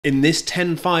In this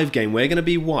 10-5 game, we're going to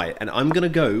be white, and I'm going to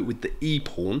go with the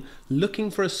e-pawn,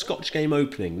 looking for a Scotch game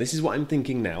opening. This is what I'm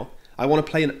thinking now. I want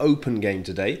to play an open game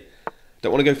today.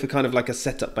 Don't want to go for kind of like a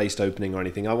setup-based opening or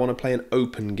anything. I want to play an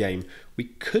open game. We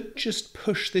could just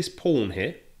push this pawn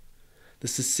here. The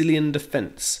Sicilian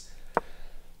defence.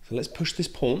 So let's push this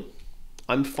pawn.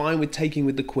 I'm fine with taking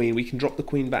with the queen. We can drop the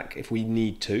queen back if we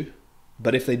need to.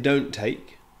 But if they don't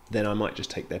take, then I might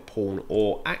just take their pawn.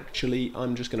 Or actually,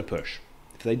 I'm just going to push.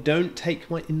 If they don't take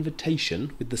my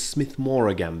invitation with the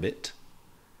Smith-Morra gambit,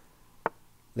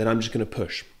 then I'm just going to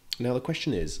push. Now the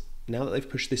question is, now that they've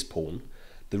pushed this pawn,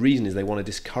 the reason is they want to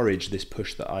discourage this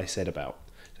push that I said about.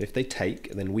 So if they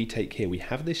take, then we take here. We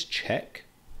have this check.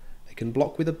 They can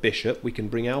block with a bishop. We can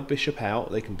bring our bishop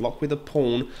out. They can block with a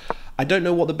pawn. I don't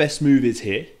know what the best move is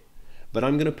here, but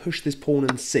I'm going to push this pawn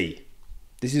and see.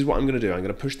 This is what I'm going to do. I'm going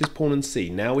to push this pawn and see.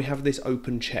 Now we have this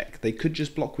open check. They could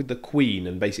just block with the queen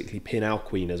and basically pin our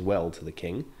queen as well to the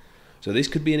king. So this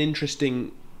could be an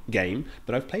interesting game,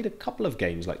 but I've played a couple of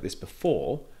games like this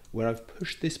before where I've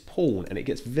pushed this pawn and it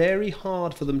gets very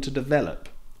hard for them to develop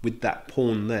with that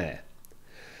pawn there.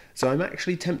 So I'm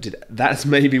actually tempted. That's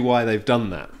maybe why they've done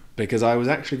that, because I was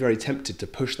actually very tempted to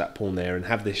push that pawn there and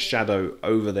have this shadow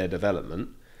over their development.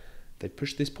 They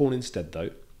pushed this pawn instead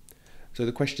though. So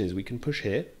the question is, we can push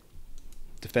here,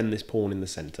 defend this pawn in the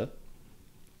centre.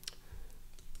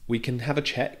 We can have a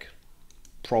check.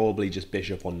 Probably just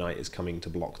bishop or knight is coming to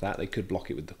block that. They could block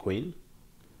it with the queen.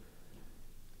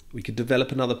 We could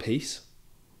develop another piece.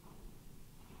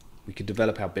 We could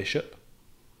develop our bishop.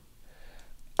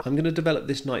 I'm going to develop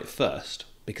this knight first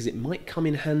because it might come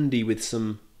in handy with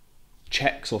some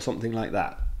checks or something like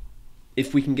that.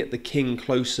 If we can get the king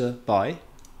closer by,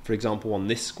 for example on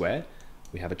this square,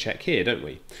 we have a check here, don't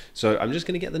we? So I'm just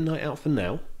going to get the knight out for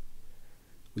now.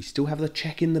 We still have the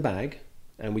check in the bag,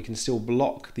 and we can still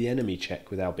block the enemy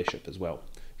check with our bishop as well.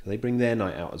 So they bring their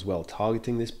knight out as well,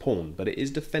 targeting this pawn, but it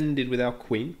is defended with our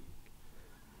queen.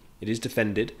 It is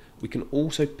defended. We can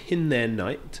also pin their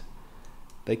knight.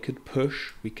 They could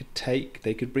push, we could take,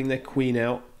 they could bring their queen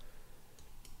out.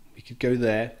 We could go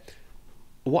there.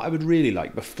 What I would really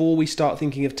like, before we start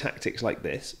thinking of tactics like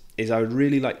this, is I would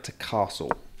really like to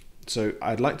castle. So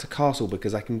I'd like to castle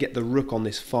because I can get the rook on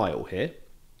this file here.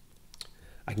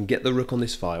 I can get the rook on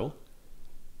this file.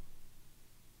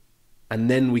 And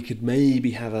then we could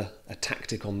maybe have a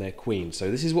tactic on their queen.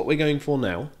 So this is what we're going for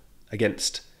now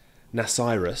against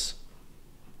Nasiris.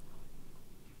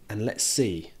 And let's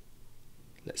see.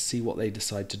 Let's see what they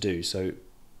decide to do. So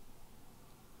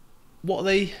what are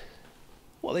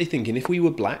they thinking? If we were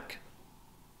black,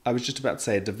 I was just about to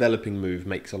say a developing move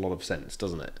makes a lot of sense,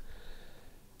 doesn't it?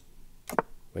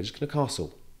 We're just going to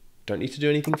castle. Don't need to do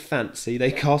anything fancy.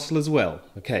 They castle as well.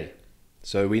 Okay,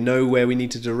 so we know where we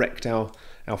need to direct our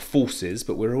forces,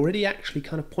 but we're already actually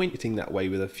kind of pointing that way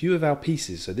with a few of our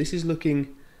pieces. So this is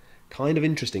looking kind of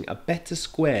interesting. A better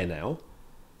square now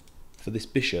for this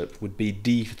bishop would be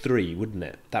d3, wouldn't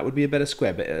it? That would be a better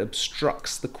square, but it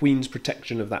obstructs the queen's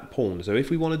protection of that pawn. So if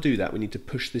we want to do that, we need to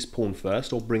push this pawn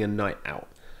first or bring a knight out.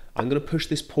 I'm going to push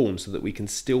this pawn so that we can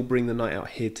still bring the knight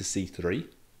out here to c3.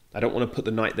 I don't want to put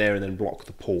the knight there and then block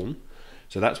the pawn.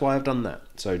 So that's why I've done that.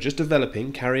 So just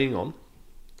developing, carrying on.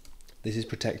 This is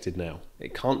protected now.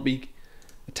 It can't be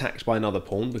attacked by another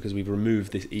pawn because we've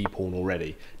removed this e-pawn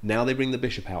already. Now they bring the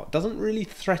bishop out. Doesn't really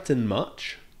threaten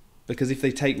much because if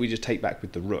they take, we just take back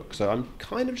with the rook. So I'm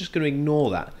kind of just going to ignore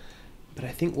that. But I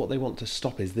think what they want to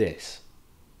stop is this.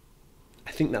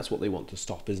 I think that's what they want to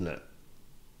stop, isn't it?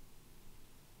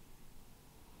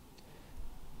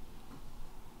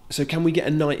 So can we get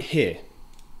a knight here?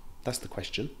 That's the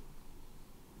question.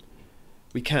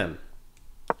 We can.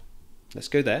 Let's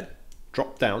go there,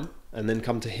 drop down, and then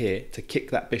come to here to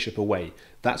kick that bishop away.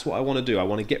 That's what I want to do. I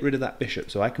want to get rid of that bishop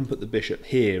so I can put the bishop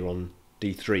here on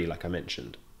d3 like I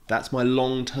mentioned. That's my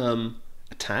long-term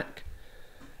attack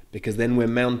because then we're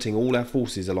mounting all our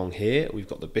forces along here. We've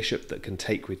got the bishop that can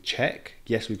take with check.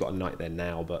 Yes, we've got a knight there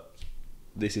now, but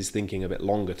this is thinking a bit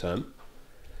longer term.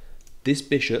 This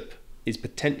bishop is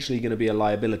potentially going to be a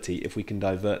liability if we can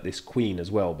divert this queen as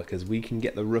well, because we can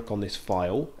get the rook on this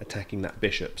file attacking that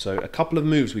bishop. So a couple of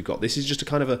moves we've got. This is just a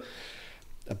kind of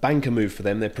a banker move for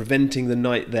them. They're preventing the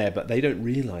knight there, but they don't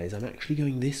realise I'm actually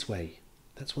going this way.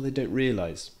 That's what they don't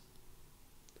realise.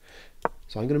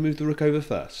 So I'm going to move the rook over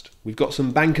first. We've got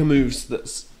some banker moves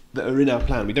that are in our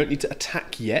plan. We don't need to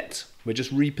attack yet. We're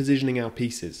just repositioning our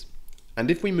pieces. And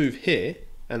if we move here,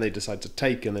 and they decide to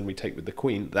take, and then we take with the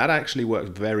queen, that actually works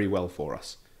very well for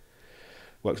us.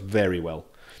 Works very well.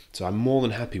 So I'm more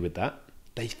than happy with that.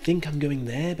 They think I'm going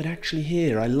there, but actually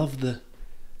here, I love the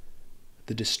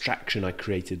the distraction I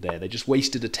created there. They just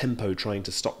wasted a tempo trying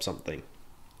to stop something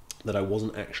that I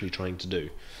wasn't actually trying to do.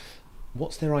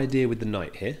 What's their idea with the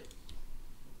knight here?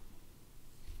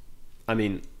 I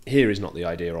mean, here is not the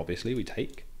idea, obviously. We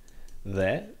take.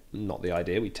 There, not the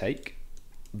idea. We take.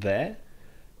 There,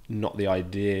 not the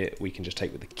idea. We can just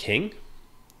take with the king.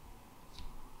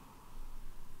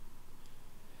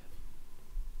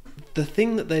 The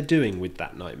thing that they're doing with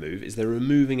that knight move is they're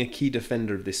removing a key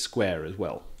defender of this square as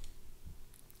well.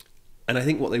 And I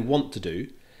think what they want to do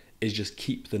is just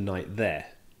keep the knight there.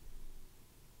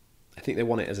 I think they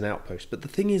want it as an outpost. But the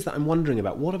thing is that I'm wondering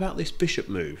about, what about this bishop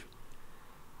move?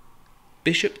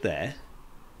 Bishop there.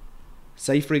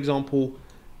 Say, for example,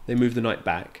 they move the knight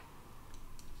back.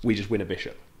 We just win a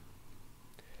bishop.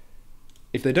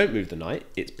 If they don't move the knight,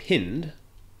 it's pinned.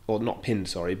 Or not pinned,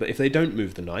 sorry. But if they don't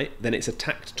move the knight, then it's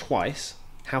attacked twice.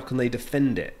 How can they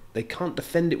defend it? They can't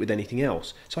defend it with anything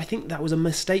else. So I think that was a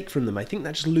mistake from them. I think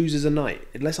that just loses a knight.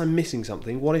 Unless I'm missing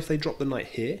something. What if they drop the knight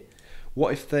here?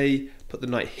 What if they put the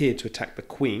knight here to attack the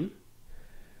queen?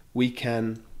 We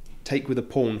can take with a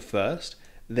pawn first.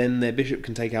 Then their bishop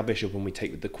can take our bishop and we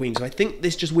take with the queen. So I think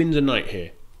this just wins a knight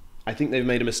here. I think they've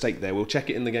made a mistake there. We'll check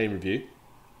it in the game review.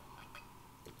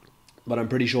 But I'm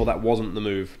pretty sure that wasn't the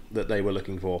move that they were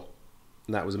looking for.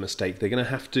 That was a mistake. They're going to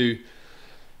have to...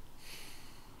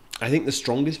 I think the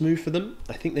strongest move for them,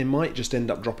 I think they might just end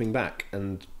up dropping back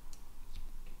and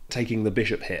taking the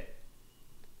bishop hit.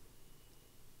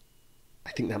 I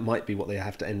think that might be what they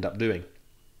have to end up doing.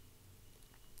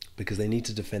 Because they need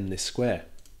to defend this square.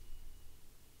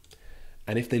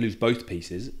 And if they lose both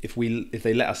pieces, if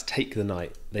they let us take the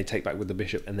knight, they take back with the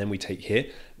bishop and then we take here,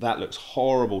 that looks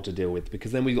horrible to deal with,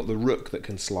 because then we've got the rook that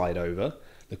can slide over.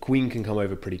 The queen can come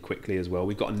over pretty quickly as well.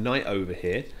 We've got a knight over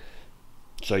here.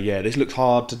 So yeah, this looks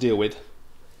hard to deal with.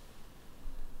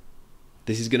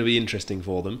 This is going to be interesting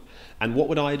for them. And what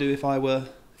would I do if I were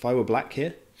black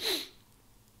here?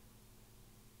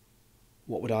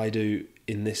 What would I do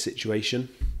in this situation?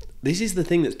 This is the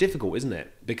thing that's difficult, isn't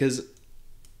it? Because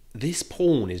this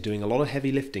pawn is doing a lot of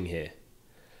heavy lifting here.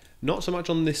 Not so much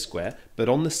on this square, but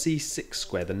on the c6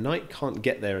 square, the knight can't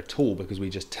get there at all because we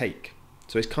just take.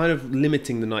 So it's kind of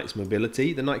limiting the knight's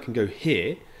mobility. The knight can go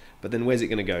here, but then where's it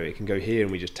going to go? It can go here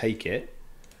and we just take it,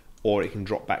 or it can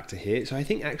drop back to here. So I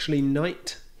think actually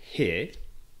knight here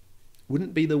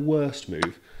wouldn't be the worst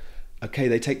move. Okay,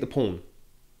 they take the pawn.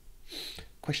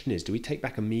 Question is, do we take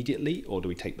back immediately or do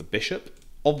we take the bishop?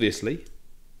 Obviously,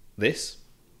 this.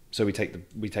 So we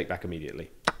take back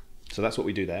immediately. So that's what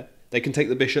we do there. They can take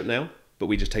the bishop now, but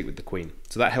we just take with the queen.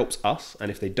 So that helps us. And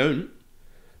if they don't,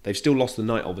 they've still lost the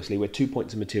knight, obviously. We're 2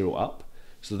 points of material up.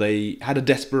 So they had a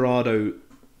desperado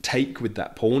take with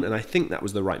that pawn, and I think that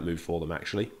was the right move for them,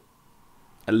 actually.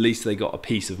 At least they got a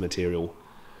piece of material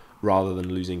rather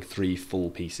than losing 3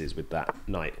 full pieces with that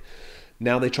knight.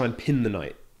 Now they try and pin the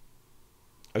knight.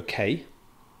 Okay.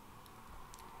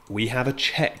 We have a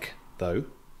check, though.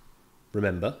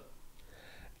 Remember.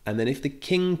 And then if the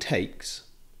king takes,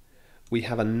 we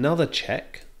have another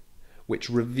check, which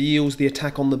reveals the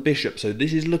attack on the bishop. So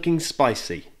this is looking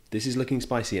spicy. This is looking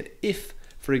spicy. And if,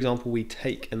 for example, we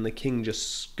take and the king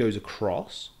just goes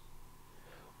across,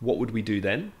 what would we do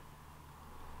then?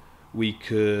 We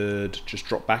could just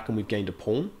drop back and we've gained a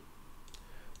pawn.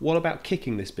 What about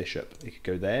kicking this bishop? It could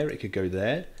go there, it could go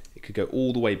there, it could go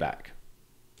all the way back.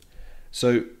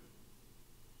 So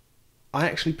I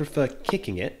actually prefer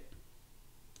kicking it,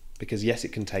 because yes,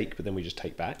 it can take, but then we just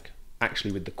take back.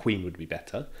 Actually, with the queen would be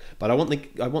better. But I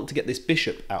want to get this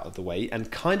bishop out of the way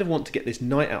and kind of want to get this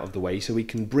knight out of the way so we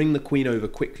can bring the queen over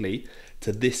quickly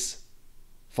to this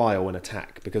file and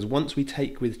attack. Because once we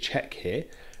take with check here,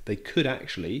 they could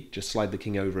actually just slide the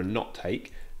king over and not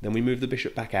take. Then we move the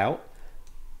bishop back out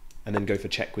and then go for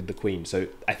check with the queen. So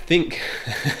I think,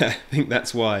 I think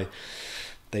that's why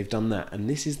they've done that. And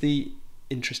this is the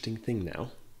interesting thing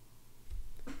now.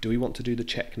 Do we want to do the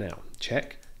check now?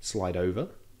 Check, slide over.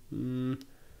 I'm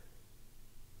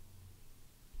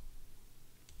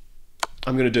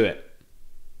going to do it.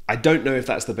 I don't know if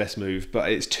that's the best move,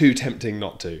 but it's too tempting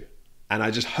not to. And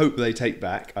I just hope they take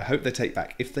back. I hope they take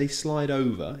back. If they slide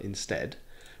over instead,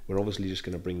 we're obviously just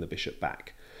going to bring the bishop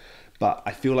back. But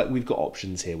I feel like we've got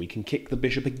options here. We can kick the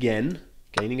bishop again,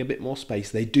 gaining a bit more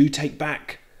space. They do take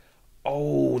back.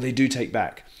 Oh, they do take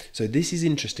back. So this is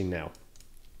interesting now.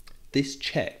 This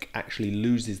check actually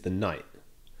loses the knight.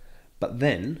 But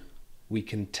then we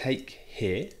can take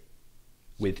here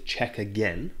with check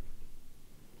again.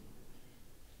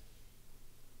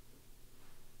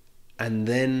 And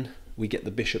then we get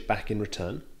the bishop back in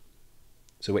return.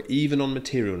 So we're even on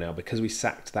material now because we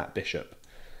sacked that bishop.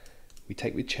 We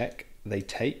take with check, they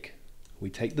take, We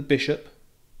take the bishop.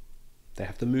 They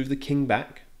have to move the king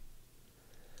back.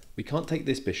 We can't take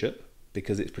this bishop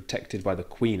because it's protected by the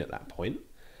queen at that point.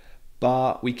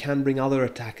 But we can bring other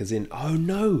attackers in. Oh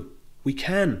no, we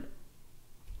can.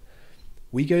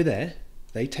 We go there.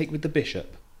 They take with the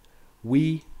bishop.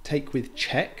 We take with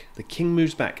check. The king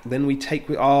moves back. Then we take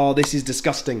with... Oh, this is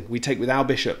disgusting. We take with our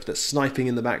bishop that's sniping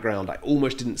in the background. I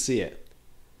almost didn't see it.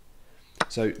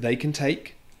 So they can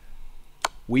take.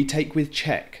 We take with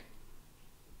check.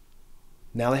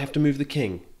 Now they have to move the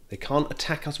king. They can't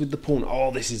attack us with the pawn.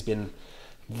 Oh, this has been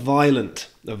violent.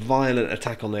 A violent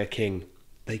attack on their king.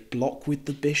 They block with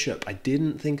the bishop. I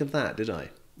didn't think of that, did I?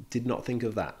 Did not think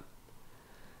of that.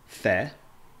 Fair.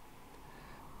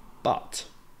 But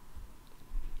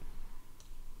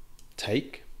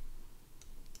take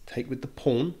with the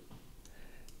pawn,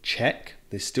 check.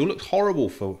 This still looks horrible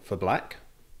for black.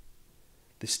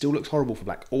 This still looks horrible for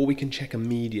black. Or we can check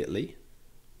immediately.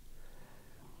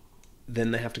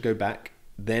 Then they have to go back.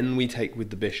 Then we take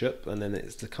with the bishop, and then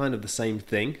it's kind of the same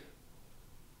thing.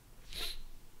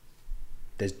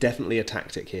 There's definitely a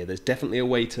tactic here. There's definitely a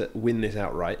way to win this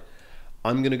outright.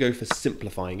 I'm going to go for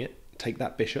simplifying it. Take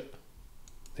that bishop.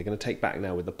 They're going to take back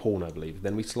now with the pawn, I believe.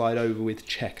 Then we slide over with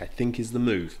check, I think is the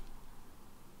move.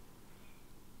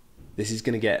 This is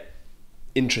going to get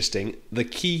interesting. The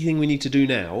key thing we need to do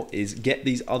now is get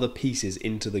these other pieces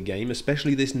into the game,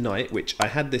 especially this knight, which I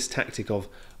had this tactic of,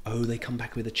 oh, they come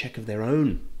back with a check of their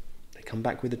own. They come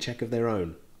back with a check of their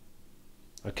own.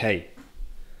 Okay.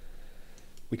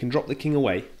 We can drop the king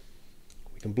away.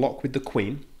 We can block with the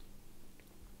queen.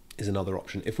 Is another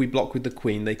option. If we block with the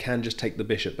queen, they can just take the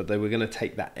bishop, but they were going to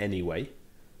take that anyway.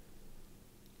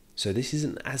 So this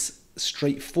isn't as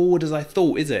straightforward as I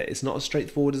thought, is it? It's not as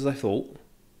straightforward as I thought.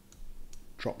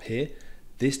 Drop here.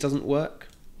 This doesn't work.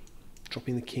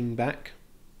 Dropping the king back.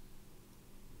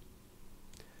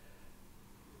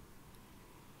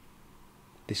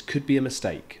 This could be a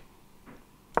mistake.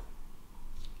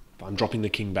 But I'm dropping the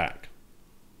king back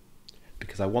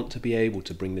because I want to be able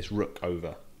to bring this rook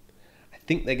over. I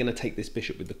think they're going to take this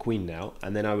bishop with the queen now,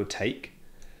 and then I would take.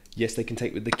 Yes, they can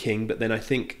take with the king, but then I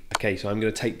think, okay, so I'm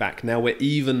going to take back. Now we're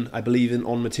even, I believe,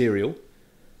 on material.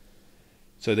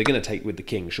 So they're going to take with the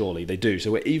king, surely. They do.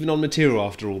 So we're even on material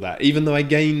after all that. Even though I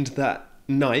gained that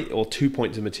knight, or 2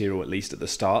 points of material at least at the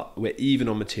start, we're even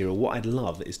on material. What I'd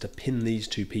love is to pin these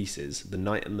two pieces, the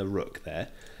knight and the rook there,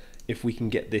 if we can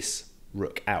get this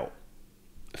rook out.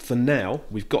 For now,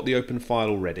 we've got the open file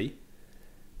already.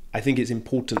 I think it's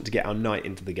important to get our knight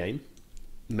into the game.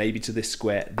 Maybe to this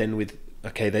square, then with...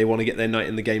 Okay, they want to get their knight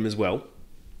in the game as well.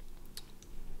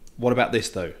 What about this,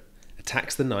 though?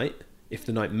 Attacks the knight. If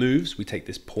the knight moves, we take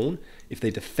this pawn. If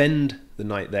they defend the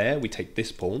knight there, we take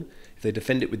this pawn. If they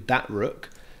defend it with that rook,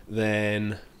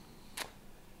 then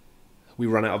we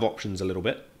run out of options a little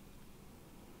bit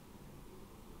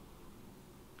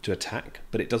to attack.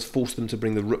 But it does force them to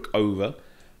bring the rook over.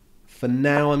 For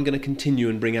now, I'm going to continue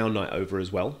and bring our knight over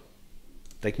as well.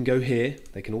 They can go here.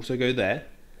 They can also go there.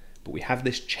 But we have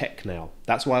this check now.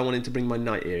 That's why I wanted to bring my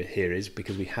knight here is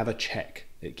because we have a check.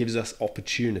 It gives us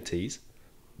opportunities.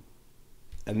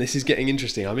 And this is getting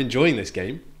interesting. I'm enjoying this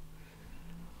game.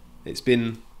 It's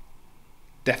been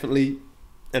definitely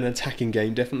an attacking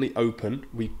game, definitely open.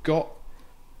 We've got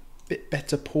a bit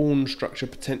better pawn structure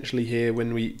potentially here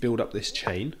when we build up this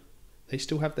chain. They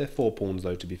still have their 4 pawns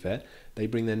though, to be fair. They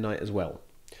bring their knight as well.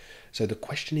 So the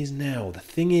question is now, the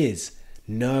thing is,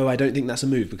 no, I don't think that's a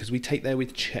move because we take there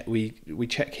with check. We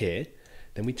check here,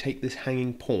 then we take this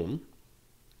hanging pawn,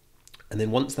 and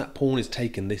then once that pawn is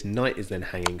taken, this knight is then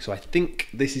hanging. So I think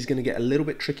this is going to get a little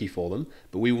bit tricky for them,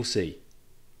 but we will see.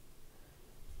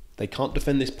 They can't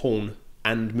defend this pawn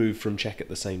and move from check at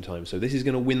the same time. So this is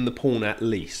going to win the pawn at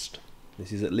least.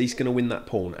 This is at least going to win that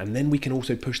pawn, and then we can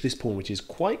also push this pawn, which is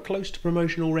quite close to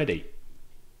promotion already.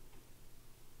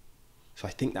 So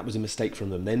I think that was a mistake from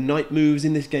them. Their knight moves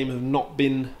in this game have not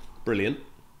been brilliant.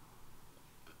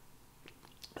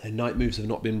 Their knight moves have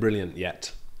not been brilliant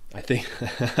yet. I think,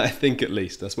 I think at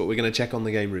least. That's what we're going to check on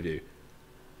the game review.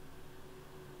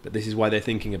 But this is why they're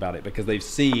thinking about it, because they've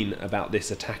seen about this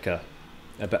attacker,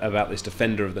 about this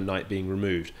defender of the knight being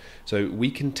removed. So we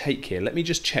can take here. Let me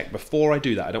just check before I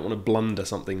do that. I don't want to blunder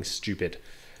something stupid.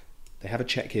 They have a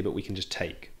check here, but we can just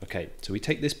take. Okay, so we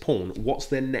take this pawn. What's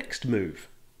their next move?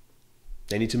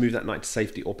 They need to move that knight to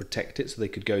safety or protect it, so they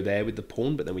could go there with the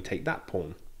pawn, but then we take that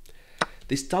pawn.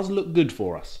 This does look good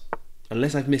for us,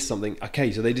 unless I've missed something.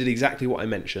 Okay, so they did exactly what I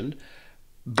mentioned,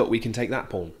 but we can take that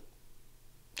pawn.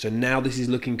 So now this is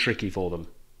looking tricky for them.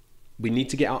 We need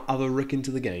to get our other rook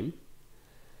into the game.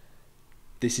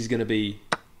 This is going to be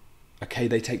Okay,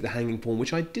 they take the hanging pawn,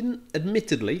 which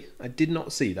admittedly, I did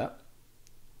not see that.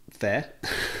 Fair.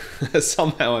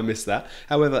 Somehow I missed that.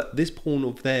 However, this pawn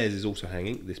of theirs is also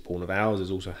hanging. This pawn of ours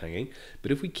is also hanging.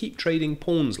 But if we keep trading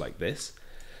pawns like this,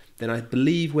 then I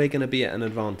believe we're going to be at an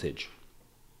advantage.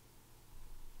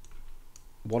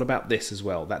 What about this as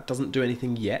well? That doesn't do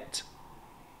anything yet.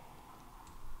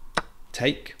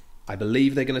 Take. I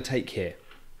believe they're going to take here.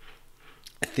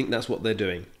 I think that's what they're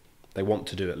doing. They want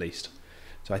to do at least.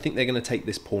 So I think they're going to take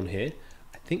this pawn here.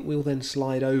 I think we'll then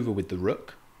slide over with the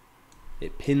rook.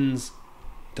 It pins,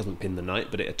 doesn't pin the knight,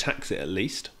 but it attacks it at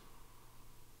least.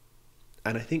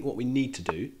 And I think what we need to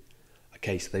do,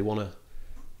 okay, so they want to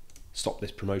stop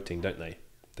this promoting, don't they?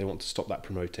 They want to stop that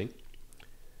promoting.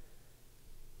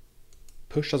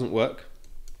 Push doesn't work.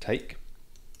 Take.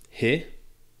 Here.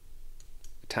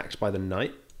 Attacked by the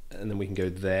knight. And then we can go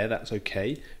there, that's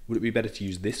okay. Would it be better to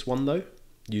use this one though?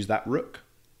 Use that rook?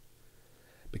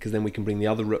 Because then we can bring the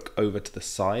other rook over to the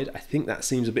side. I think that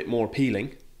seems a bit more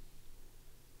appealing.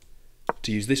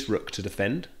 To use this rook to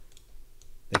defend.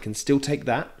 They can still take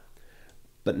that.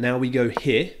 But now we go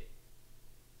here.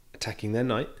 Attacking their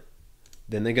knight.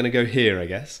 Then they're going to go here, I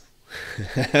guess.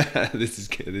 This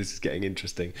is getting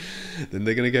interesting. Then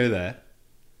they're going to go there.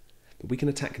 But we can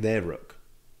attack their rook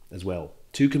as well.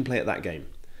 Two can play at that game.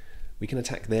 We can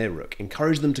attack their rook.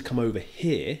 Encourage them to come over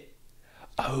here.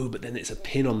 Oh, but then it's a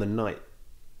pin on the knight.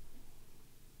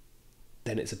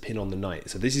 Then it's a pin on the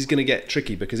knight. So this is going to get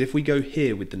tricky because if we go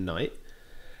here with the knight,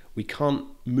 we can't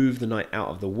move the knight out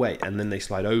of the way and then they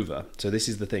slide over. So this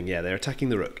is the thing. Yeah, they're attacking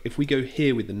the rook. If we go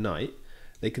here with the knight,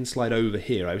 they can slide over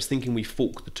here. I was thinking we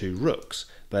fork the two rooks,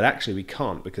 but actually we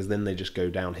can't because then they just go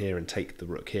down here and take the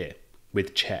rook here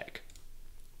with check.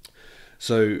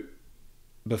 So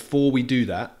before we do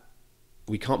that,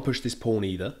 we can't push this pawn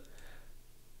either.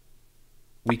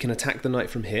 We can attack the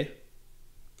knight from here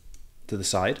to the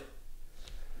side.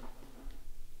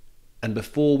 And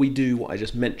before we do what I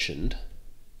just mentioned,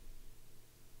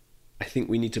 I think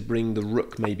we need to bring the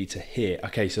rook maybe to here.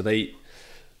 Okay, so they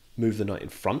move the knight in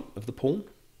front of the pawn.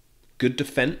 Good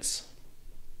defense.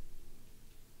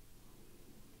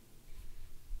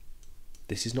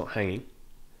 This is not hanging.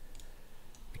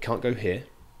 We can't go here.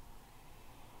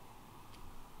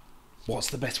 What's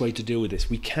the best way to deal with this?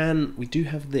 We do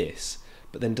have this,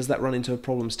 but then does that run into a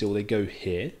problem still? They go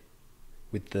here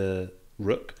with the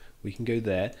rook. We can go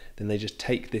there. Then they just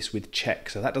take this with check.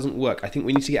 So that doesn't work. I think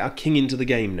we need to get our king into the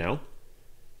game now.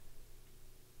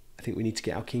 I think we need to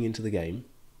get our king into the game.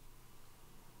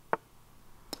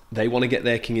 They want to get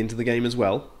their king into the game as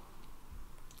well.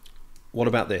 What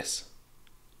about this?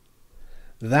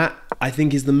 That, I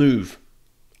think, is the move.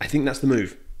 I think that's the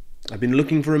move. I've been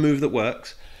looking for a move that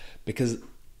works because,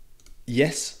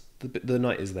 yes, the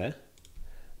knight is there.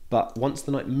 But once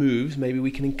the knight moves, maybe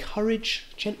we can encourage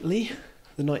gently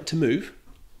the knight to move.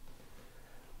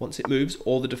 Once it moves,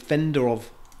 or the defender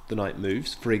of the knight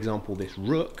moves, for example, this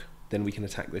rook, then we can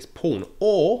attack this pawn.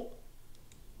 Or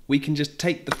we can just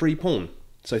take the free pawn.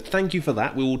 So thank you for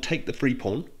that. We will take the free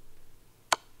pawn.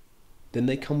 Then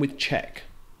they come with check.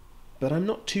 But I'm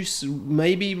not too,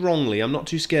 maybe wrongly, I'm not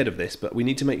too scared of this, but we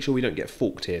need to make sure we don't get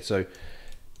forked here. So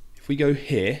if we go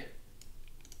here,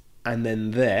 and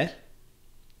then there,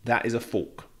 that is a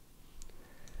fork.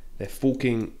 They're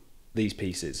forking these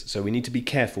pieces. So we need to be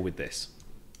careful with this.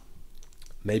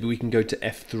 Maybe we can go to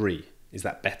f3. Is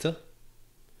that better?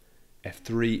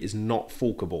 f3 is not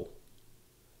forkable.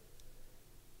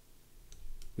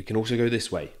 We can also go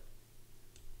this way.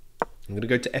 I'm going to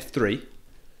go to f3.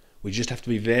 We just have to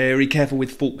be very careful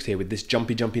with forks here with this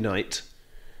jumpy knight.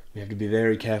 We have to be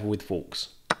very careful with forks.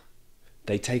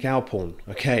 They take our pawn.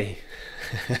 Okay.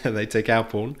 They take our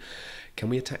pawn. Can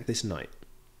we attack this knight?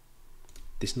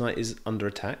 This knight is under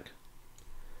attack.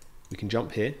 We can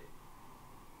jump here.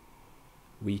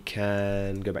 We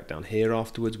can go back down here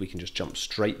afterwards. We can just jump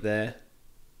straight there.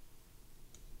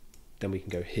 Then we can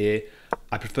go here.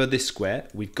 I prefer this square.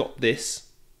 We've got this,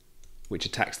 which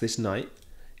attacks this knight.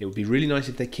 It would be really nice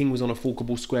if their king was on a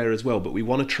forkable square as well, but we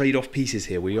want to trade off pieces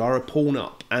here. We are a pawn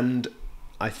up, and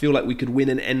I feel like we could win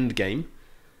an end game.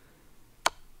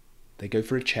 They go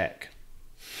for a check.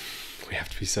 We have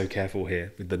to be so careful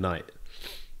here with the knight.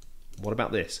 What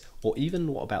about this? Or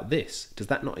even what about this? Does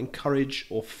that not encourage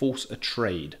or force a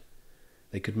trade?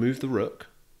 They could move the rook.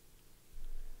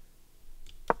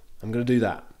 I'm going to do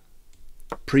that.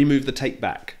 Pre-move the take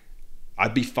back.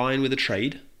 I'd be fine with a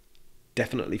trade.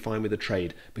 Definitely fine with a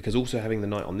trade, because also having the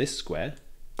knight on this square,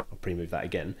 I'll pre-move that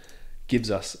again,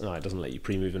 gives us, no, it doesn't let you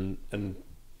pre-move and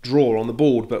draw on the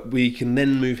board, but we can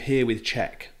then move here with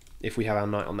check if we have our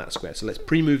knight on that square. So let's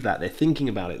pre-move that. They're thinking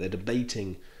about it. They're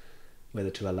debating whether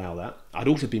to allow that. I'd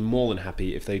also be more than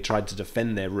happy if they tried to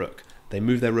defend their rook. They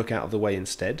move their rook out of the way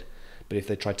instead, but if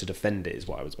they tried to defend it is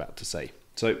what I was about to say.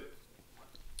 So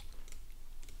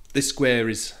this square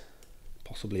is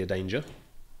possibly a danger.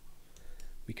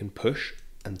 We can push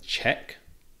and check.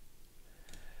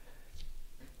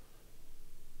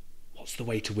 What's the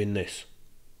way to win this?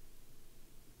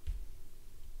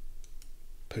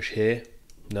 Push here.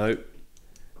 No.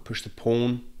 Push the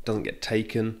pawn. Doesn't get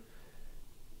taken.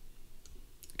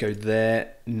 Go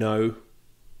there. No.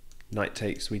 Knight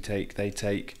takes, we take, they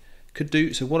take. Could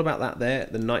do. So what about that there?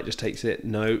 The knight just takes it.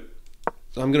 No.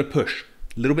 So I'm going to push.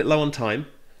 A little bit low on time.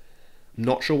 I'm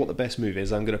not sure what the best move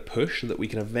is. I'm going to push so that we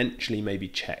can eventually maybe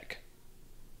check.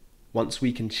 Once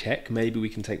we can check, maybe we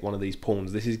can take one of these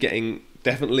pawns. This is getting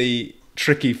definitely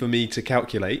tricky for me to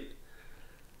calculate.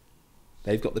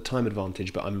 They've got the time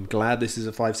advantage, but I'm glad this is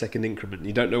a 5-second increment.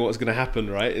 You don't know what's going to happen,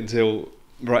 right? Until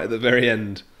right at the very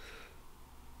end.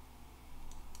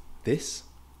 This,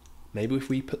 maybe if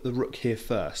we put the rook here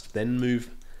first, then move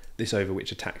this over,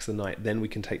 which attacks the knight, then we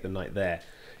can take the knight there.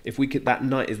 If we could, that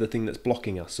knight is the thing that's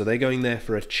blocking us. So they're going there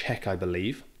for a check, I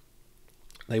believe.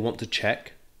 They want to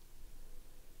check.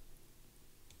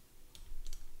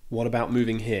 What about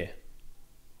moving here?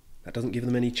 That doesn't give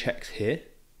them any checks here.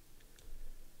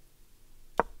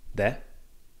 There.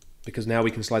 Because now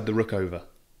we can slide the rook over.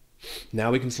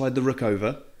 Now we can slide the rook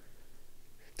over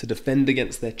to defend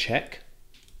against their check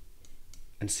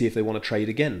and see if they want to trade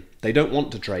again. They don't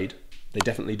want to trade. They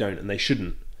definitely don't, and they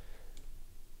shouldn't.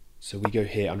 So we go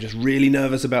here. I'm just really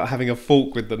nervous about having a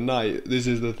fork with the knight. This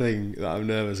is the thing that I'm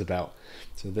nervous about.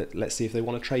 So let's see if they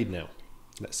want to trade now.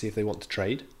 Let's see if they want to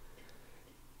trade.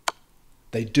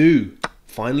 They do.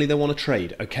 Finally, they want to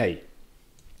trade. Okay.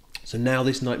 So now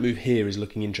this knight move here is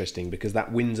looking interesting because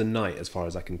that wins a knight as far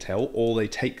as I can tell. Or they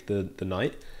take the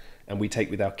knight and we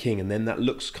take with our king, and then that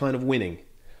looks kind of winning.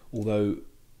 Although,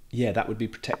 yeah, that would be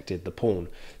protected, the pawn.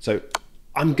 So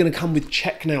I'm going to come with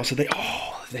check now. So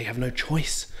they have no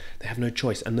choice. They have no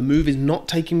choice. And the move is not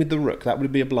taking with the rook. That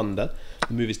would be a blunder.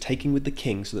 The move is taking with the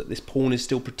king so that this pawn is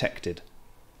still protected.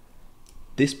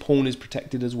 This pawn is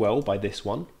protected as well by this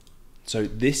one. So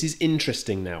this is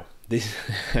interesting now. This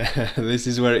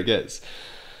is where it gets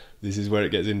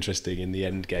interesting in the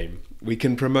end game. We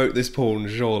can promote this pawn,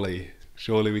 surely.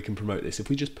 Surely we can promote this. If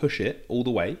we just push it all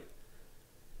the way,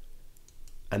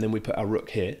 and then we put our rook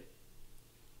here,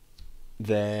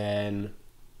 then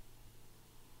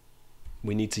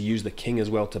we need to use the king as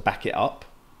well to back it up.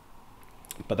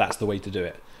 But that's the way to do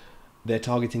it. They're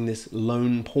targeting this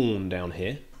lone pawn down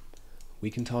here. We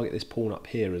can target this pawn up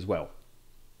here as well.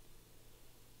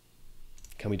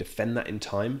 Can we defend that in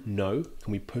time? No.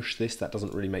 Can we push this? That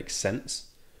doesn't really make sense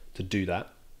to do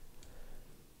that.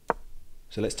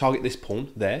 So let's target this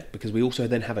pawn there, because we also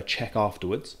then have a check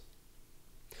afterwards.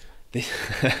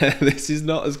 This is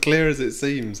not as clear as it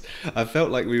seems. I felt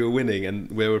like we were winning,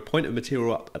 and we're a point of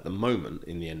material up at the moment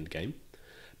in the end game,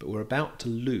 but we're about to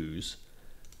lose.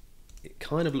 It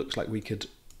kind of looks like we could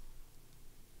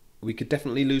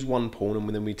definitely lose one pawn, and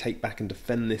then we take back and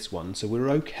defend this one. So we're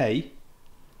okay.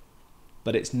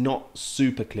 But it's not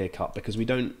super clear cut because we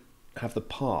don't have the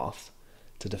path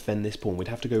to defend this pawn. We'd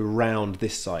have to go round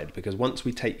this side, because once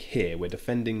we take here, we're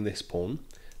defending this pawn.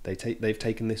 They've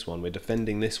taken this one, we're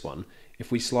defending this one.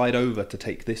 If we slide over to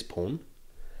take this pawn,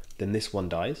 then this one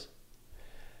dies.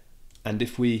 And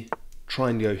if we try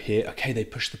and go here, okay, they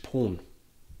push the pawn.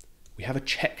 We have a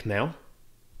check now.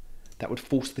 That would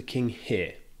force the king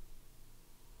here.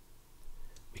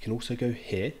 We can also go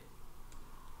here.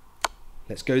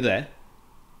 Let's go there.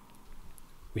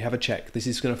 We have a check. This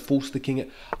is going to force the king.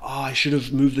 I should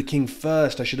have moved the king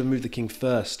first. I should have moved the king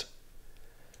first.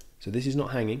 So this is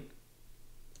not hanging.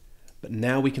 But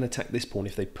now we can attack this pawn.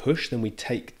 If they push, then we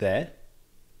take there.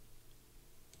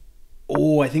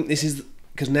 Oh, I think this is...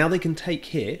 because now they can take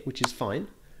here, which is fine.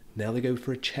 Now they go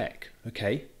for a check.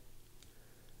 Okay.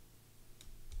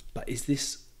 But is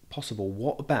this possible?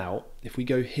 What about if we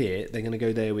go here, they're going to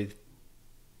go there with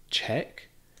check.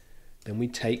 Then we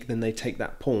take, then they take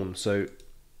that pawn. So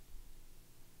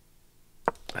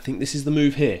I think this is the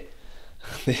move here.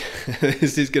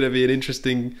 This is going to be an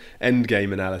interesting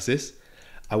endgame analysis.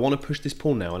 I want to push this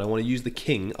pawn now, and I want to use the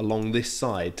king along this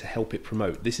side to help it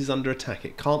promote. This is under attack.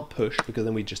 It can't push because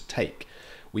then we just take.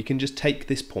 We can just take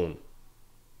this pawn.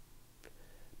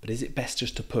 But is it best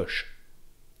just to push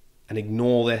and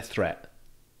ignore their threat?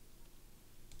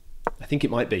 I think it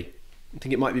might be. I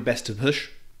think it might be best to push.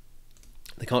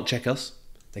 They can't check us.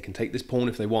 They can take this pawn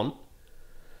if they want.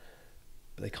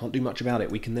 But they can't do much about it.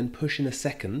 We can then push in a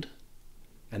second.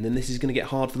 And then this is going to get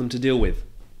hard for them to deal with.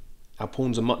 Our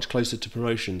pawns are much closer to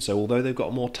promotion, so although they've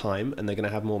got more time and they're going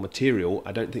to have more material,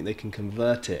 I don't think they can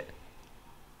convert it.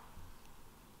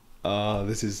 I'm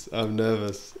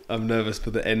nervous. I'm nervous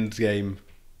for the end game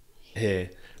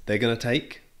here. They're going to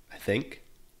take, I think.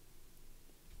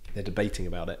 They're debating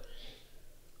about it.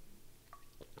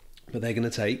 But they're going to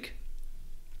take.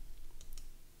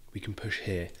 We can push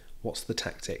here. What's the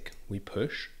tactic? We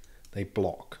push, they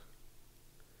block.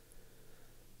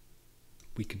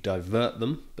 We could divert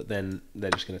them, but then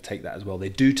they're just going to take that as well. They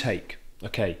do take.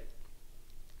 Okay.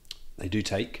 They do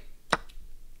take.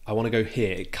 I want to go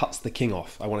here. It cuts the king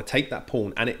off. I want to take that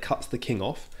pawn and it cuts the king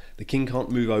off. The king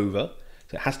can't move over,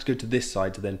 so it has to go to this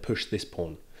side to then push this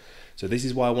pawn. So this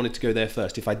is why I wanted to go there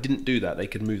first. If I didn't do that, they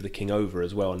could move the king over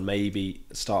as well and maybe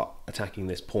start attacking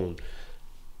this pawn.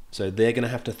 So they're going to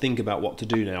have to think about what to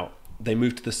do now. They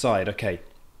move to the side. Okay.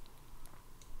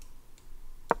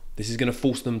 This is going to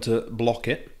force them to block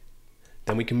it.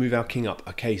 Then we can move our king up.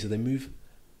 Okay, so they move.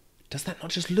 Does that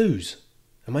not just lose?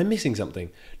 Am I missing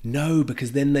something? No,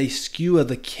 because then they skewer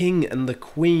the king and the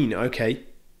queen. Okay.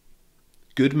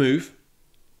 Good move.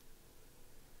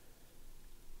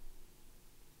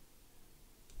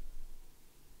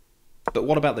 But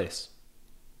what about this?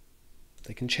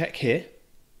 They can check here,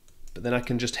 but then I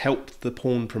can just help the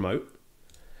pawn promote.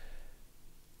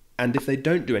 And if they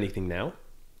don't do anything now,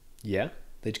 yeah,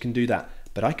 they can do that.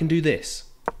 But I can do this.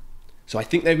 So I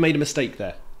think they've made a mistake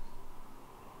there.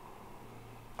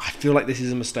 I feel like this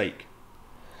is a mistake.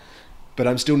 But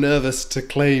I'm still nervous to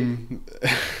claim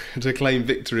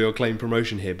victory or claim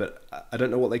promotion here. But I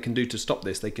don't know what they can do to stop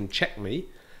this. They can check me,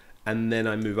 and then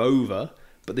I move over.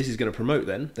 But this is going to promote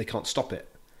then. They can't stop it.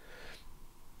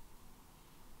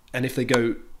 And if they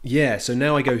go, yeah, so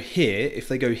now I go here. If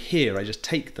they go here, I just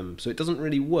take them. So it doesn't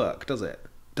really work, does it?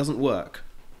 It doesn't work.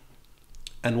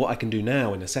 And what I can do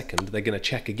now in a second, they're going to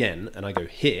check again, and I go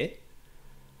here.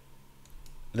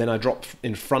 Then I drop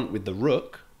in front with the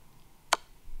rook,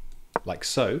 like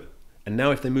so. And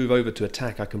now if they move over to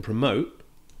attack, I can promote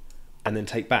and then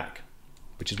take back,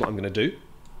 which is what I'm going to do.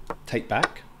 Take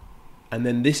back. And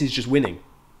then this is just winning.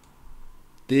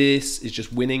 This is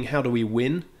just winning. How do we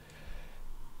win?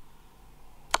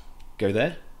 Go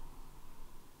there.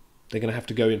 They're going to have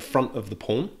to go in front of the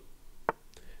pawn.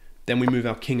 Then we move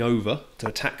our king over to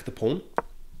attack the pawn.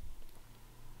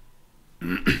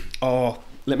 Oh,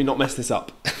 let me not mess this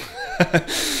up.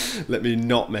 Let me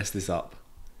not mess this up.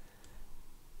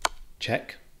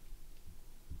 Check.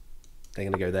 They're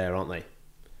going to go there, aren't they?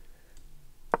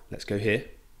 Let's go here.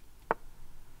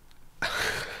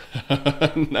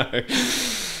 No.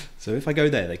 So if I go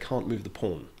there, they can't move the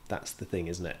pawn. That's the thing,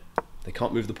 isn't it? They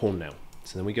can't move the pawn now.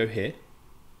 So then we go here.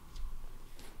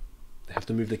 They have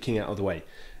to move the king out of the way.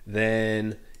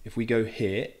 Then if we go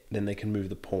here, then they can move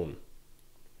the pawn.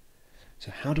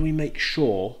 So how do we make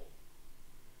sure?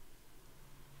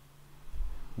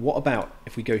 What about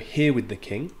if we go here with the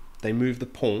king, they move the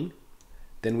pawn,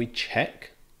 then we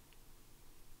check.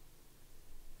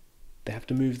 They have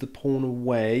to move the pawn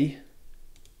away.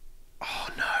 Oh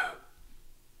no.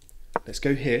 Let's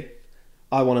go here.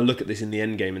 I want to look at this in the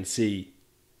end game and see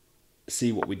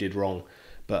what we did wrong.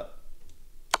 But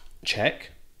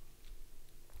check.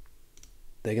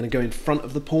 They're going to go in front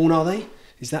of the pawn, are they?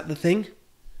 Is that the thing?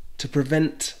 To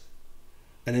prevent...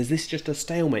 And is this just a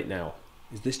stalemate now?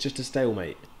 Is this just a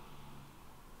stalemate?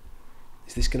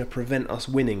 Is this going to prevent us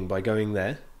winning by going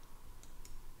there?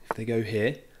 If they go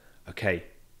here, okay.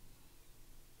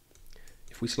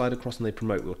 If we slide across and they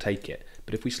promote, we'll take it.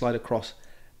 But if we slide across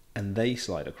and they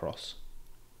slide across,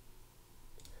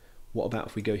 what about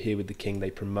if we go here with the king, they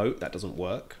promote, that doesn't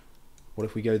work. What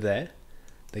if we go there,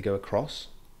 they go across?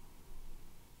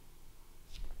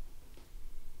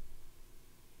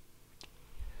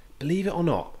 Believe it or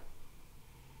not,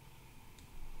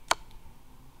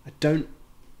 I don't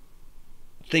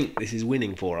think this is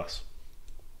winning for us.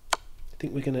 I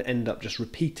think we're going to end up just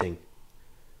repeating.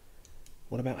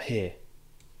 What about here?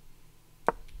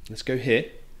 Let's go here.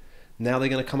 Now they're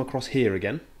going to come across here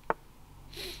again.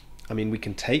 I mean, we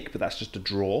can take, but that's just a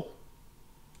draw.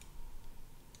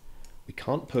 We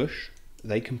can't push.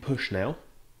 They can push now.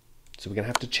 So we're going to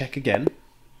have to check again.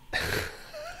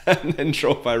 And then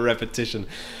draw by repetition.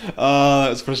 Oh,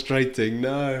 that's frustrating.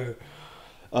 No.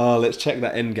 Oh, let's check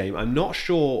that endgame. I'm not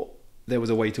sure there was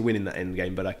a way to win in that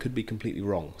endgame, but I could be completely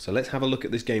wrong. So let's have a look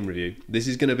at this game review. This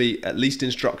is going to be at least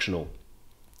instructional.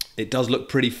 It does look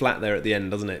pretty flat there at the end,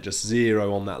 doesn't it? Just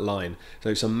 0 on that line.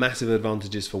 So some massive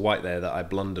advantages for white there that I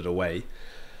blundered away.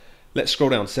 Let's scroll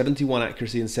down. 71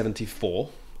 accuracy and 74.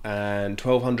 and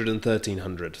 1200 and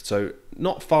 1300. So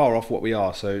not far off what we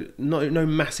are. So no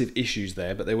massive issues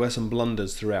there, but there were some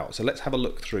blunders throughout. So let's have a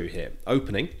look through here.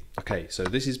 Opening. Okay, so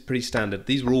this is pretty standard.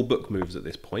 These were all book moves at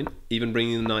this point. Even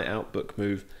bringing the knight out, book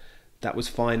move. That was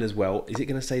fine as well. Is it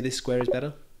going to say this square is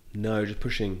better? No, just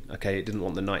pushing. Okay, it didn't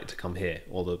want the knight to come here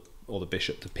or the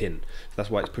bishop to pin. So that's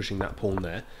why it's pushing that pawn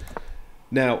there.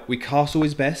 Now, we castle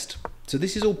is best. So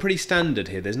this is all pretty standard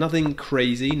here. There's nothing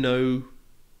crazy, no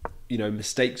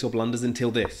mistakes or blunders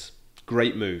until this.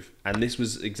 Great move. And this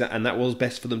was and that was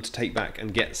best for them to take back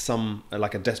and get some,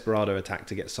 like a desperado attack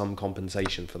to get some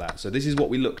compensation for that. So this is what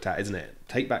we looked at, isn't it?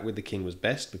 Take back with the king was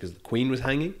best because the queen was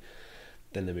hanging.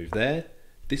 Then they moved there.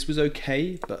 This was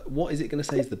okay, but what is it going to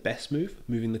say is the best move?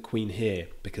 Moving the queen here,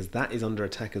 because that is under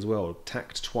attack as well.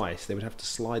 Attacked twice. They would have to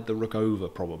slide the rook over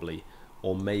probably,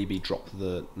 or maybe drop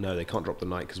the... No, they can't drop the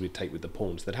knight because we'd take with the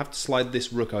pawns. They'd have to slide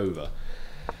this rook over.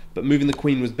 But moving the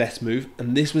queen was best move,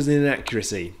 and this was an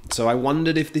inaccuracy. So I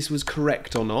wondered if this was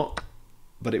correct or not,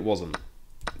 but it wasn't.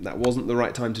 That wasn't the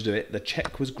right time to do it. The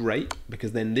check was great,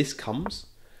 because then this comes,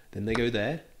 then they go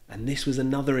there, and this was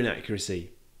another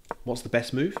inaccuracy. What's the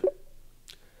best move?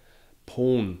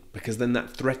 Pawn, because then that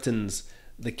threatens...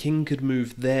 The king could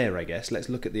move there, I guess. Let's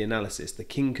look at the analysis. The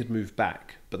king could move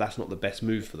back, but that's not the best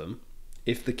move for them.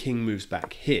 If the king moves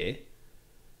back here,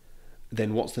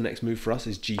 then what's the next move for us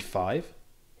is g5,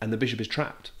 and the bishop is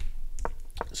trapped.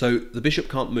 So the bishop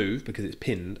can't move because it's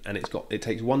pinned, and it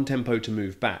takes one tempo to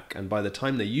move back, and by the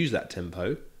time they use that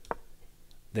tempo,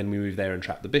 then we move there and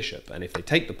trap the bishop. And if they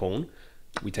take the pawn,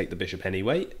 we take the bishop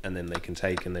anyway, and then they can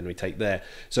take, and then we take there.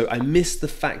 So I missed the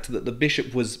fact that the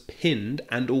bishop was pinned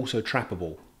and also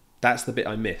trappable. That's the bit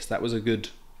I missed. That was a good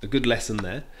lesson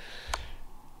there.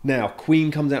 Now,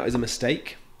 queen comes out as a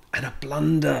mistake, and a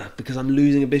blunder, because I'm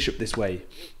losing a bishop this way.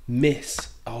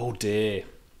 Miss. Oh dear.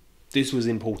 This was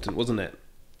important, wasn't it?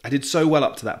 I did so well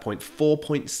up to that point.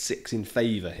 4.6 in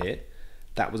favour here.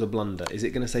 That was a blunder. Is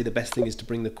it going to say the best thing is to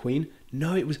bring the queen?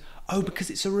 No, it was... Oh, because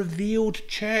it's a revealed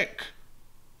check.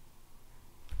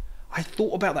 I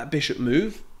thought about that bishop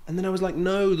move, and then I was like,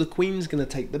 no, the queen's going to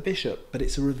take the bishop, but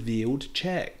it's a revealed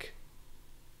check.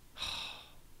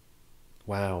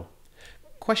 Wow.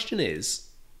 Question is,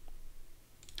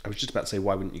 I was just about to say,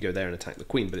 why wouldn't you go there and attack the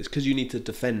queen? But it's because you need to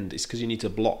defend, it's because you need to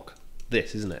block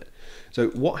this, isn't it? So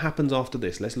what happens after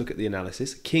this? Let's look at the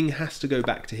analysis. King has to go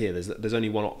back to here. There's only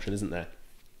one option, isn't there?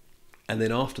 And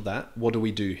then after that, what do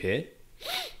we do here?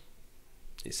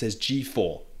 It says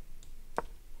g4.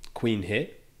 Queen here.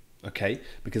 Okay,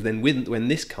 because then when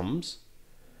this comes,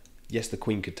 yes, the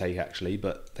queen could take actually,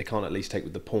 but they can't at least take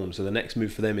with the pawn. So the next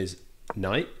move for them is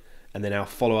knight, and then our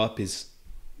follow-up is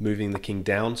moving the king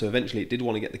down. So eventually it did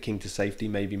want to get the king to safety,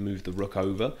 maybe move the rook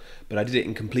over, but I did it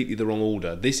in completely the wrong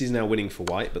order. This is now winning for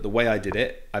white, but the way I did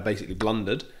it, I basically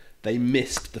blundered. They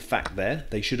missed the fact there.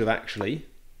 They should have actually,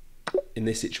 in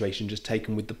this situation, just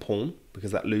taken with the pawn,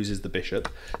 because that loses the bishop.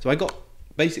 So I got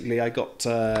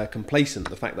complacent,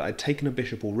 the fact that I'd taken a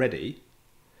bishop already.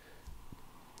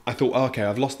 I thought, oh, okay,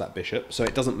 I've lost that bishop, so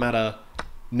it doesn't matter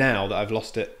now that I've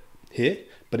lost it here,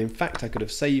 but in fact I could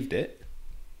have saved it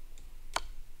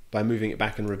by moving it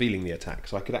back and revealing the attack,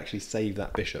 so I could actually save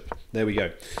that bishop. There we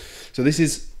go. So this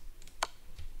is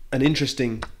an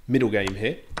interesting middle game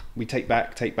here. We take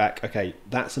back, okay,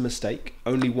 that's a mistake.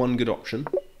 Only one good option,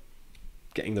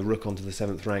 getting the rook onto the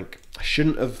 7th rank. I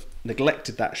shouldn't have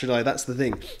neglected that, should I? That's the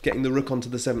thing. Getting the rook onto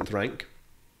the 7th rank.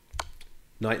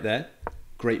 Knight there.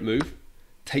 Great move.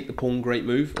 Take the pawn, great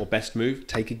move, or best move.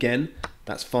 Take again.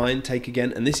 That's fine. Take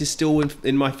again. And this is still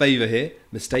in my favour here.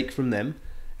 Mistake from them,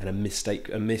 and a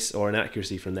miss or an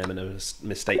accuracy from them, and a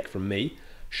mistake from me.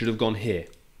 Should have gone here.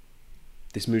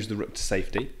 This moves the rook to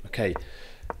safety. Okay.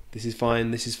 This is fine.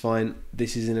 This is fine.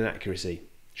 This is an inaccuracy.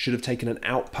 Should have taken an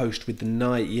outpost with the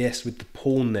knight. Yes, with the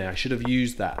pawn there. I should have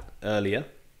used that earlier.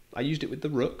 I used it with the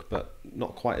rook, but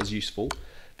not quite as useful.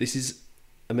 This is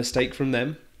a mistake from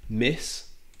them. Miss.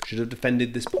 Should have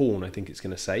defended this pawn, I think it's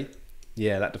going to say.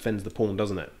 Yeah, that defends the pawn,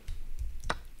 doesn't it?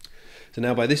 So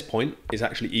now by this point, it's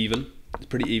actually even. It's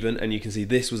pretty even, and you can see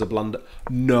this was a blunder.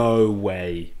 No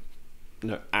way.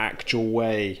 No actual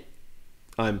way.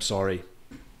 I'm sorry.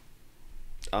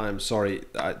 I'm sorry.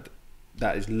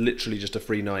 That is literally just a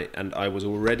free knight, and I was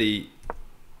already...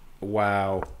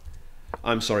 Wow.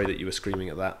 I'm sorry that you were screaming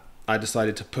at that. I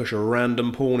decided to push a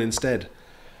random pawn instead.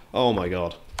 Oh my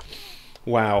god.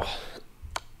 Wow.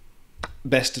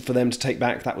 Best for them to take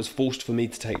back. That was forced for me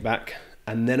to take back.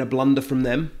 And then a blunder from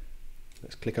them.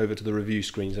 Let's click over to the review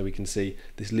screen so we can see.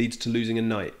 This leads to losing a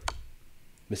knight.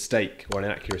 Mistake or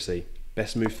inaccuracy.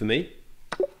 Best move for me.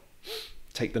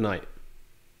 Take the knight.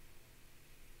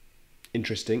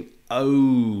 Interesting.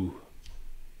 Oh,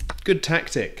 good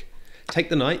tactic. Take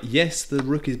the knight. Yes, the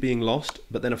rook is being lost,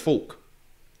 but then a fork.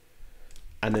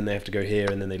 And then they have to go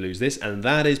here, and then they lose this. And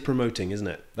that is promoting, isn't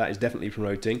it? That is definitely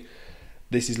promoting.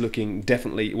 This is looking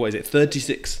definitely, what is it,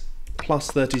 36 plus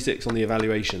 36 on the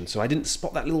evaluation. So I didn't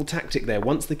spot that little tactic there.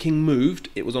 Once the king moved,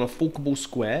 it was on a forkable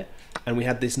square, and we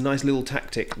had this nice little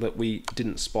tactic that we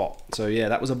didn't spot. So yeah,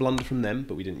 that was a blunder from them,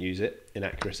 but we didn't use it.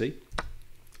 Inaccuracy.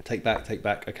 Take back, take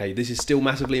back. Okay, this is still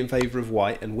massively in favour of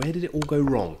white. And where did it all go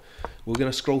wrong? We're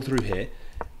going to scroll through here.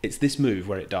 It's this move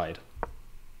where it died.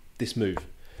 This move.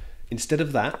 Instead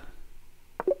of that,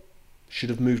 should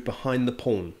have moved behind the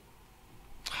pawn.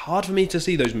 Hard for me to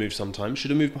see those moves sometimes. Should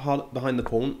have moved behind the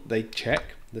pawn. They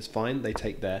check. That's fine. They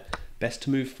take there. Best to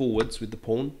move forwards with the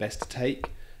pawn. Best to take.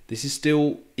 This is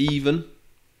still even.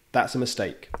 That's a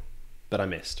mistake that I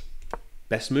missed.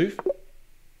 Best move.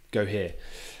 Go here.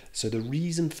 So the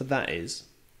reason for that is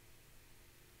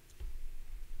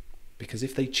because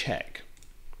if they check,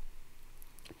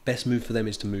 best move for them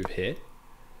is to move here.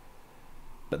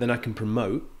 But then I can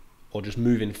promote, or just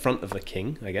move in front of the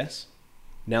king, I guess.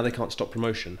 Now they can't stop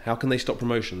promotion. How can they stop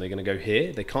promotion? They're going to go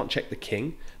here. They can't check the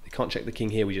king. They can't check the king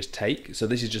here. We just take. So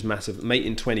this is just massive. Mate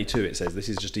in 22, it says. This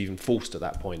is just even forced at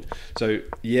that point. So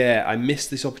yeah, I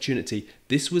missed this opportunity.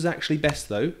 This was actually best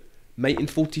though. Mate in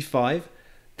 45.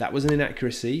 That was an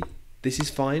inaccuracy. This is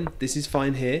fine. This is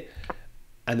fine here.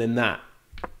 And then that.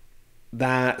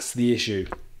 That's the issue.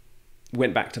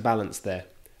 Went back to balance there.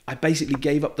 I basically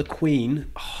gave up the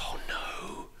queen. Oh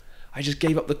no. I just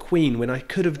gave up the queen when I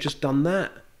could have just done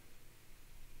that.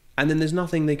 And then there's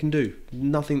nothing they can do.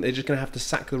 Nothing. They're just going to have to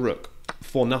sack the rook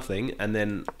for nothing. And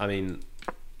then, I mean,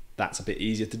 that's a bit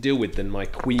easier to deal with than my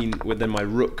queen, than my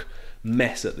rook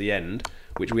mess at the end,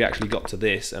 which we actually got to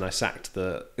this and I sacked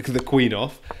the queen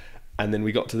off. And then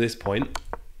we got to this point.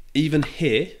 Even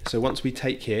here, so once we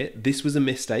take here, this was a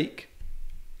mistake.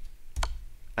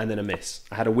 And then a miss.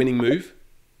 I had a winning move.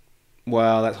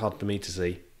 Well, that's hard for me to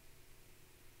see.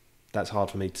 That's hard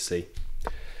for me to see.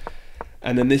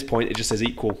 And then this point, it just says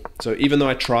equal. So even though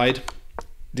I tried,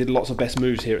 did lots of best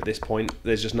moves here at this point,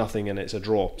 there's just nothing and it's a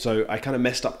draw. So I kind of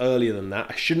messed up earlier than that.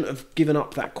 I shouldn't have given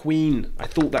up that queen. I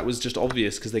thought that was just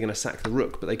obvious because they're going to sack the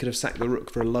rook, but they could have sacked the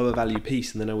rook for a lower value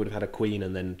piece and then I would have had a queen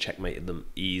and then checkmated them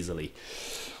easily.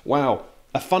 Wow,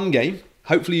 a fun game.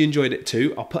 Hopefully you enjoyed it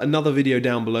too. I'll put another video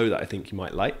down below that I think you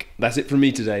might like. That's it from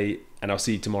me today, and I'll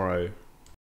see you tomorrow.